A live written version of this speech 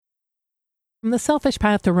From The Selfish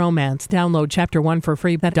Path to Romance, download Chapter 1 for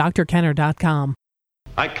free at drkenner.com.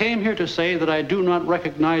 I came here to say that I do not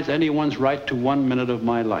recognize anyone's right to 1 minute of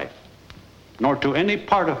my life, nor to any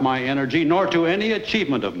part of my energy, nor to any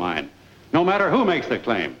achievement of mine, no matter who makes the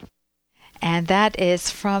claim. And that is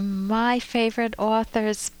from my favorite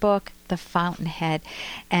author's book, The Fountainhead.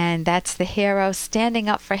 And that's the hero standing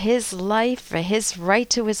up for his life, for his right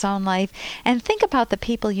to his own life. And think about the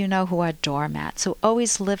people you know who are doormats, who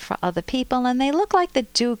always live for other people, and they look like the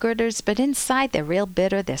do-gooders, but inside they're real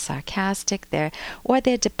bitter, they're sarcastic, they're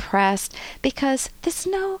depressed, because there's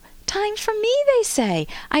no time for me, they say.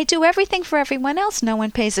 I do everything for everyone else. No one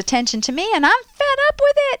pays attention to me, and I'm fed up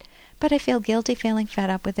with it. But I feel guilty feeling fed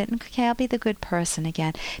up with it, and okay, I'll be the good person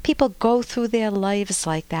again. People go through their lives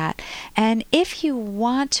like that. And if you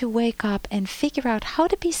want to wake up and figure out how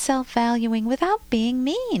to be self-valuing without being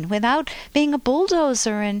mean, without being a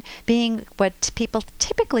bulldozer and being what people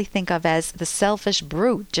typically think of as the selfish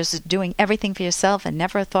brute, just doing everything for yourself and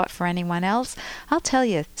never a thought for anyone else, I'll tell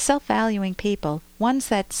you, self-valuing people, ones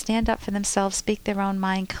that stand up for themselves, speak their own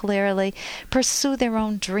mind clearly, pursue their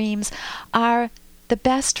own dreams, are the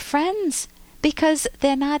best friends, because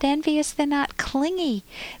they're not envious, they're not clingy.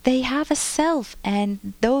 They have a self,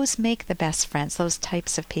 and those make the best friends, those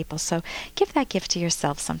types of people. So give that gift to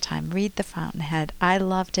yourself sometime. Read The Fountainhead. I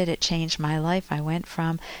loved it. It changed my life. I went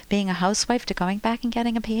from being a housewife to going back and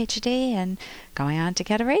getting a PhD and going on to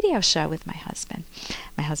get a radio show with my husband.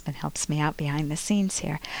 My husband helps me out behind the scenes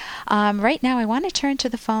here. Right now, I want to turn to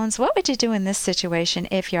the phones. What would you do in this situation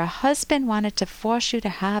if your husband wanted to force you to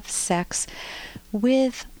have sex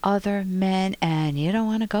with other men and you don't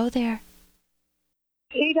want to go there?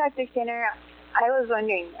 Hey, Dr. Skinner. I was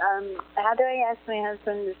wondering, how do I ask my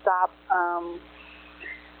husband to stop?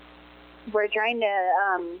 We're trying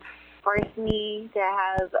to force me to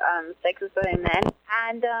have sex with other men,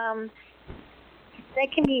 and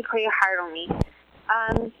that can be pretty hard on me.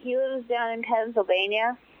 He lives down in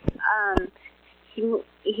Pennsylvania.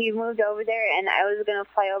 He moved over there, and I was going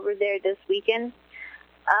to fly over there this weekend.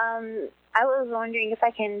 I was wondering if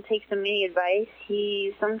I can take some mini advice.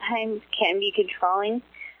 He sometimes can be controlling.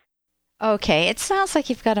 Okay, it sounds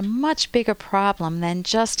like you've got a much bigger problem than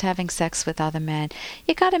just having sex with other men.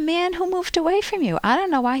 You got a man who moved away from you. I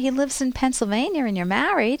don't know why he lives in Pennsylvania and you're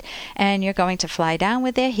married and you're going to fly down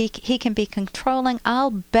with there. He can be controlling.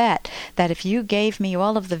 I'll bet that if you gave me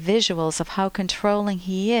all of the visuals of how controlling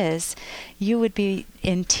he is, you would be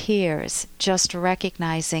in tears just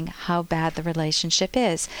recognizing how bad the relationship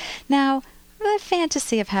is. Now, the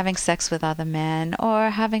fantasy of having sex with other men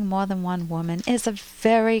or having more than one woman is a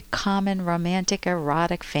very common romantic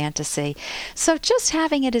erotic fantasy. So just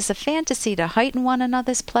having it as a fantasy to heighten one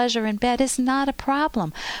another's pleasure in bed is not a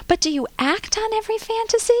problem. But do you act on every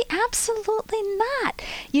fantasy? Absolutely not.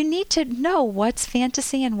 You need to know what's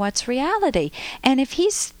fantasy and what's reality. And if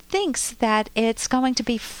he thinks that it's going to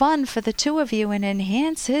be fun for the two of you and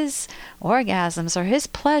enhance his orgasms or his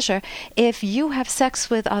pleasure if you have sex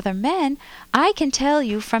with other men, I can tell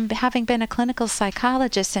you from having been a clinical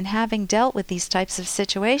psychologist and having dealt with these types of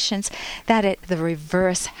situations that the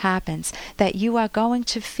reverse happens, that you are going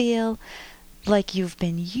to feel like you've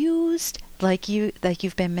been used, like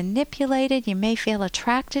you've been manipulated. You may feel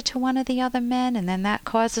attracted to one of the other men, and then that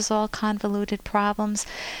causes all convoluted problems.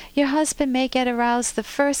 Your husband may get aroused the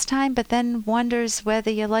first time, but then wonders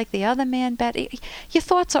whether you like the other man better. Your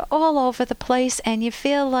thoughts are all over the place, and you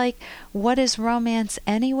feel like, what is romance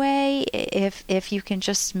anyway, if you can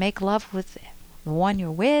just make love with the one you're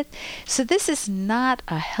with? So this is not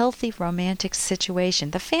a healthy romantic situation.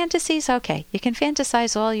 The fantasy's okay. You can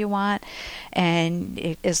fantasize all you want,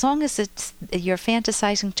 and as long as you're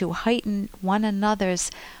fantasizing to heighten one another's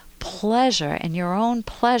pleasure and your own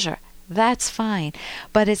pleasure, that's fine,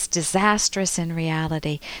 but it's disastrous in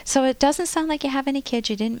reality. So it doesn't sound like you have any kids.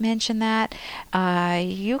 You didn't mention that.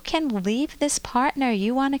 You can leave this partner.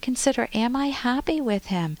 You want to consider, am I happy with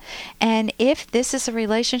him? And if this is a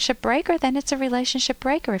relationship breaker, then it's a relationship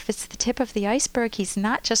breaker. If it's the tip of the iceberg, he's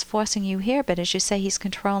not just forcing you here, but as you say, he's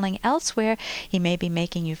controlling elsewhere. He may be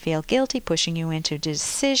making you feel guilty, pushing you into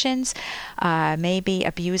decisions, maybe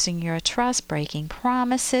abusing your trust, breaking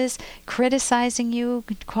promises, criticizing you,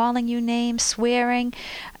 calling you names, swearing,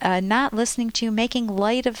 not listening to you, making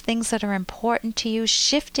light of things that are important to you,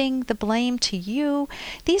 shifting the blame to you.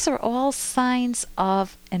 These are all signs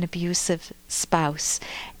of an abusive spouse.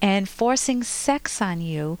 And forcing sex on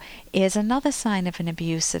you is another sign of an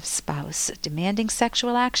abusive spouse. Demanding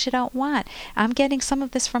sexual acts you don't want. I'm getting some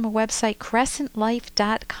of this from a website,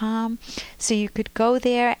 crescentlife.com. So you could go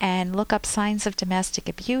there and look up signs of domestic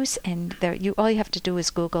abuse, and all you have to do is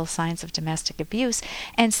Google signs of domestic abuse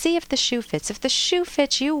and see if the shoe fits. If the shoe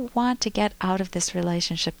fits, you want to get out of this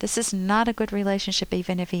relationship. This is not a good relationship,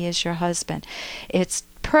 even if he is your husband. It's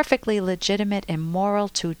perfectly legitimate and moral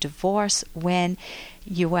to divorce when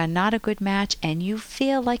you are not a good match and you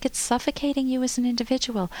feel like it's suffocating you as an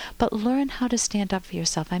individual. But learn how to stand up for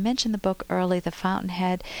yourself. I mentioned the book early, The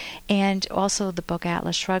Fountainhead, and also the book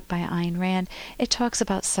Atlas Shrugged by Ayn Rand. It talks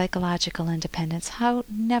about psychological independence, how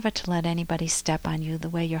never to let anybody step on you the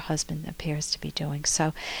way your husband appears to be doing.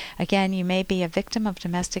 So again, you may be a victim of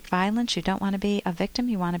domestic violence. You don't want to be a victim.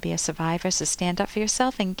 You want to be a survivor. So stand up for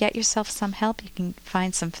yourself and get yourself some help. You can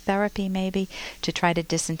find some therapy maybe to try to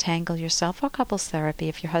disentangle yourself, or couples therapy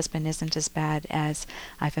if your husband isn't as bad as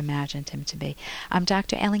I've imagined him to be. I'm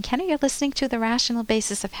Dr. Ellen Kenner. You're listening to The Rational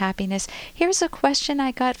Basis of Happiness. Here's a question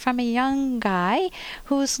I got from a young guy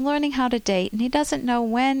who's learning how to date, and he doesn't know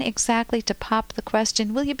when exactly to pop the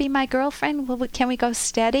question, will you be my girlfriend? Can we go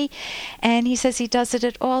steady? And he says he does it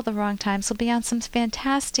at all the wrong times. He'll be on some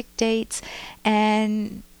fantastic dates,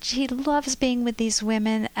 and he loves being with these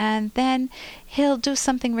women, and then he'll do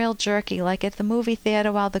something real jerky, like at the movie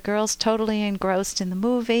theater while the girl's totally engrossed in the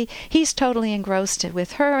movie. He's totally engrossed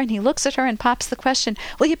with her, and he looks at her and pops the question,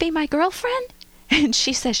 will you be my girlfriend? And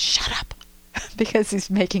she says, shut up, because he's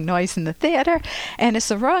making noise in the theater, and it's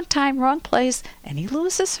the wrong time, wrong place, and he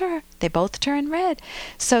loses her. They both turn red.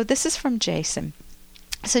 So this is from Jason.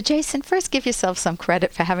 So Jason, first give yourself some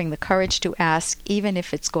credit for having the courage to ask, even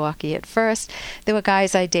if it's gawky at first. There were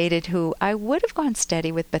guys I dated who I would have gone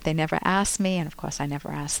steady with, but they never asked me, and of course I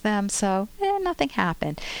never asked them, so nothing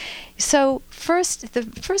happened. So the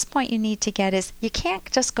first point you need to get is you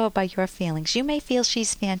can't just go by your feelings. You may feel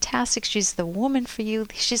she's fantastic, she's the woman for you,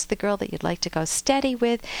 she's the girl that you'd like to go steady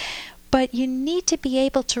with, but you need to be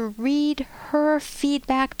able to read her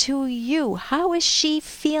feedback to you. How is she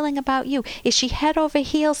feeling about you? Is she head over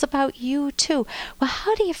heels about you too? Well,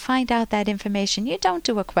 how do you find out that information? You don't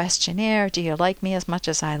do a questionnaire. Do you like me as much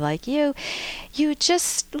as I like you? You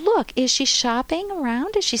just look. Is she shopping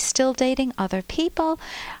around? Is she still dating other people?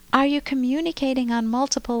 Are you communicating on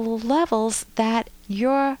multiple levels that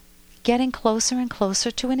you're getting closer and closer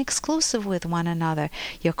to an exclusive with one another?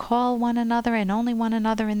 You call one another and only one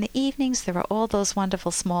another in the evenings. There are all those wonderful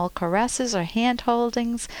small caresses or hand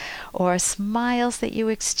holdings or smiles that you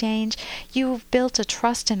exchange. You've built a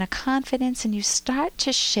trust and a confidence, and you start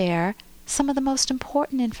to share some of the most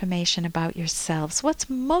important information about yourselves. What's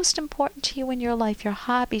most important to you in your life, your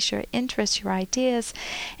hobbies, your interests, your ideas,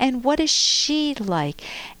 and what is she like,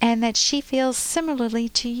 and that she feels similarly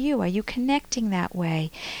to you. Are you connecting that way?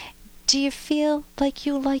 Do you feel like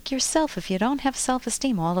you like yourself? If you don't have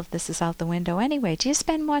self-esteem, all of this is out the window anyway. Do you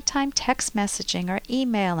spend more time text messaging or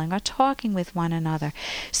emailing or talking with one another?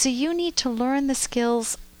 So you need to learn the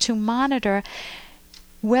skills to monitor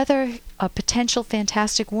whether a potential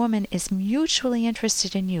fantastic woman is mutually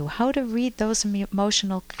interested in you, how to read those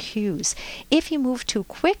emotional cues. If you move too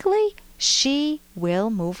quickly, she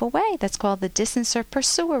will move away. That's called the distance or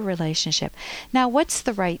pursuer relationship. Now, what's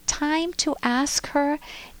the right time to ask her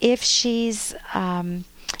if she's...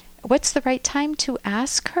 What's the right time to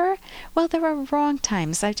ask her? Well, there are wrong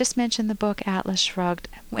times. I just mentioned the book Atlas Shrugged.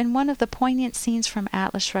 In one of the poignant scenes from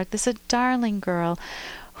Atlas Shrugged, there's a darling girl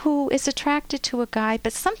who is attracted to a guy,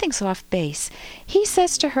 but something's off base. He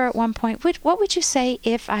says to her at one point, what would you say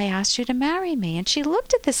if I asked you to marry me? And she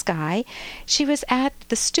looked at this guy. She was at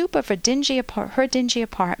the stoop of her dingy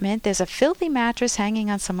apartment. There's a filthy mattress hanging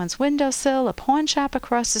on someone's windowsill, a pawn shop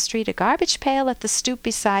across the street, a garbage pail at the stoop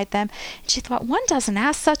beside them. And she thought, one doesn't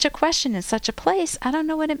ask such a question in such a place. I don't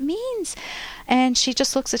know what it means. And she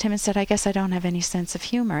just looks at him and said, I guess I don't have any sense of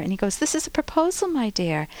humor. And he goes, this is a proposal, my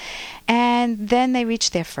dear. And then they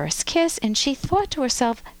reach their first kiss, and she thought to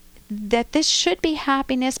herself that this should be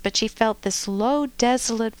happiness, but she felt this low,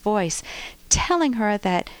 desolate voice telling her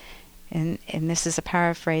that, and this is a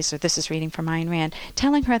paraphrase, or this is reading from Ayn Rand,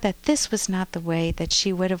 telling her that this was not the way that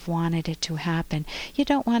she would have wanted it to happen. You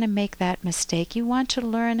don't want to make that mistake. You want to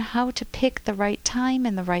learn how to pick the right time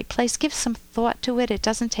and the right place. Give some thought to it. It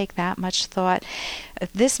doesn't take that much thought.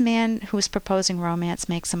 This man who's proposing romance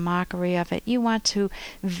makes a mockery of it. You want to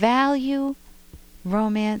value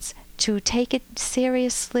romance. to take it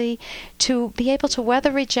seriously, to be able to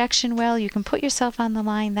weather rejection well. You can put yourself on the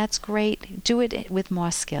line. That's great. Do it with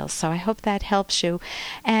more skills. So I hope that helps you.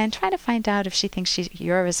 And try to find out if she thinks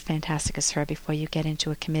you're as fantastic as her before you get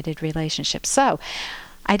into a committed relationship. So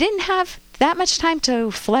I didn't have that much time to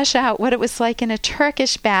flesh out what it was like in a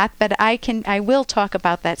Turkish bath, but I will talk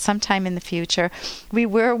about that sometime in the future. We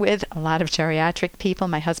were with a lot of geriatric people.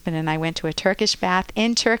 My husband and I went to a Turkish bath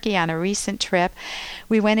in Turkey on a recent trip.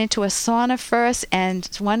 We went into a sauna first, and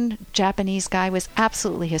one Japanese guy was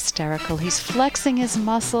absolutely hysterical. He's flexing his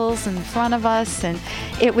muscles in front of us, and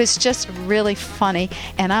it was just really funny.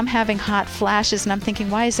 And I'm having hot flashes, and I'm thinking,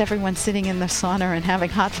 why is everyone sitting in the sauna and having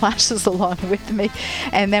hot flashes along with me?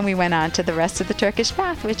 And then we went on to the rest of the Turkish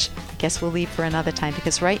bath, which I guess we'll leave for another time,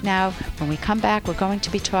 because right now, when we come back, we're going to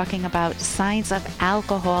be talking about signs of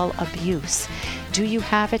alcohol abuse. Do you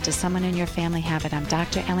have it? Does someone in your family have it? I'm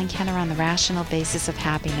Dr. Ellen Kenner on the Rational Basis of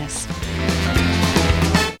Happiness.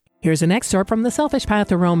 Here's an excerpt from The Selfish Path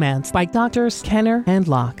to Romance by Drs. Kenner and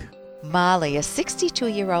Locke. Molly, a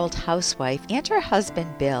 62-year-old housewife, and her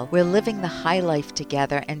husband Bill were living the high life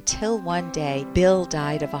together until one day Bill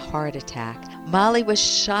died of a heart attack. Molly was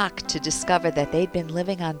shocked to discover that they'd been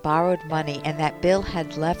living on borrowed money and that Bill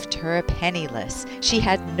had left her penniless. She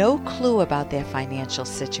had no clue about their financial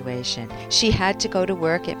situation. She had to go to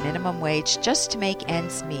work at minimum wage just to make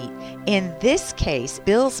ends meet. In this case,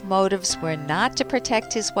 Bill's motives were not to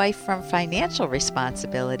protect his wife from financial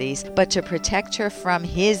responsibilities, but to protect her from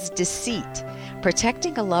his deceit.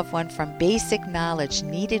 Protecting a loved one from basic knowledge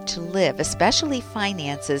needed to live, especially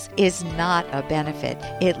finances, is not a benefit.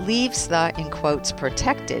 It leaves the, in quotes,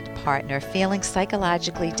 protected partner feeling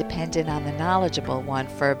psychologically dependent on the knowledgeable one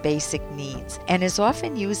for basic needs, and is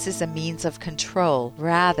often used as a means of control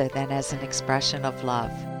rather than as an expression of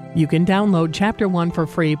love. You can download Chapter 1 for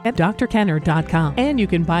free at drkenner.com, and you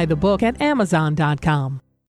can buy the book at amazon.com.